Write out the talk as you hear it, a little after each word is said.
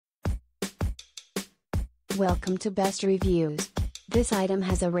Welcome to Best Reviews. This item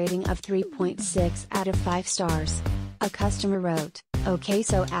has a rating of 3.6 out of 5 stars. A customer wrote, "Okay,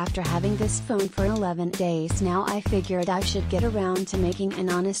 so after having this phone for 11 days now, I figured I should get around to making an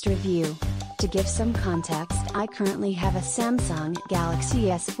honest review. To give some context, I currently have a Samsung Galaxy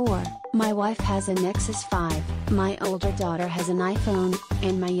S4, my wife has a Nexus 5, my older daughter has an iPhone,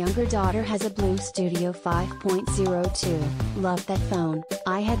 and my younger daughter has a BLU Studio 5.02. Love that phone.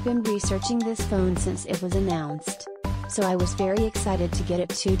 I had been researching this phone since it was announced. So I was very excited to get it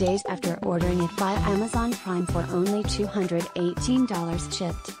 2 days after ordering it via Amazon Prime for only $218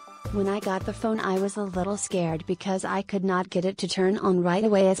 shipped. When I got the phone, I was a little scared because I could not get it to turn on right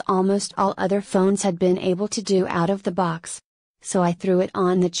away as almost all other phones had been able to do out of the box. So I threw it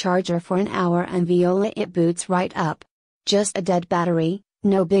on the charger for an hour and voila, it boots right up. Just a dead battery,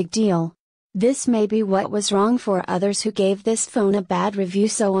 no big deal. This may be what was wrong for others who gave this phone a bad review.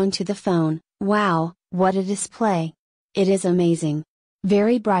 So onto the phone. Wow, what a display! It is amazing.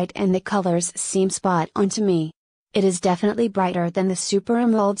 Very bright and the colors seem spot on to me. It is definitely brighter than the Super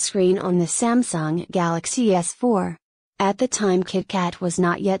AMOLED screen on the Samsung Galaxy S4. At the time, KitKat was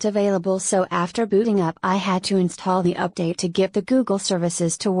not yet available, so after booting up I had to install the update to get the Google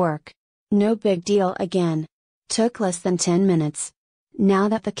services to work. No big deal again. Took less than 10 minutes. Now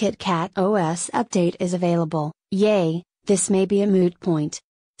that the KitKat OS update is available, yay, this may be a moot point.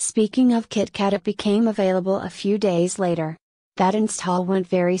 Speaking of KitKat, it became available a few days later. That install went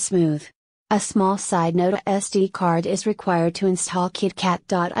very smooth. A small side note, a SD card is required to install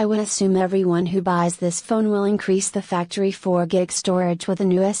KitKat. I would assume everyone who buys this phone will increase the factory 4GB storage with a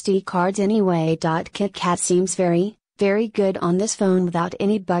new SD card anyway. KitKat seems very good on this phone without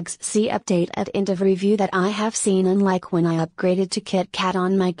any bugs. See update at end of review that I have seen. Unlike when I upgraded to KitKat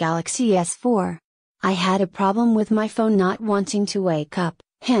on my Galaxy S4, I had a problem with my phone not wanting to wake up,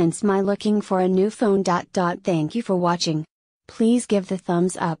 hence my looking for a new phone. Thank you for watching. Please give the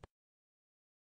thumbs up.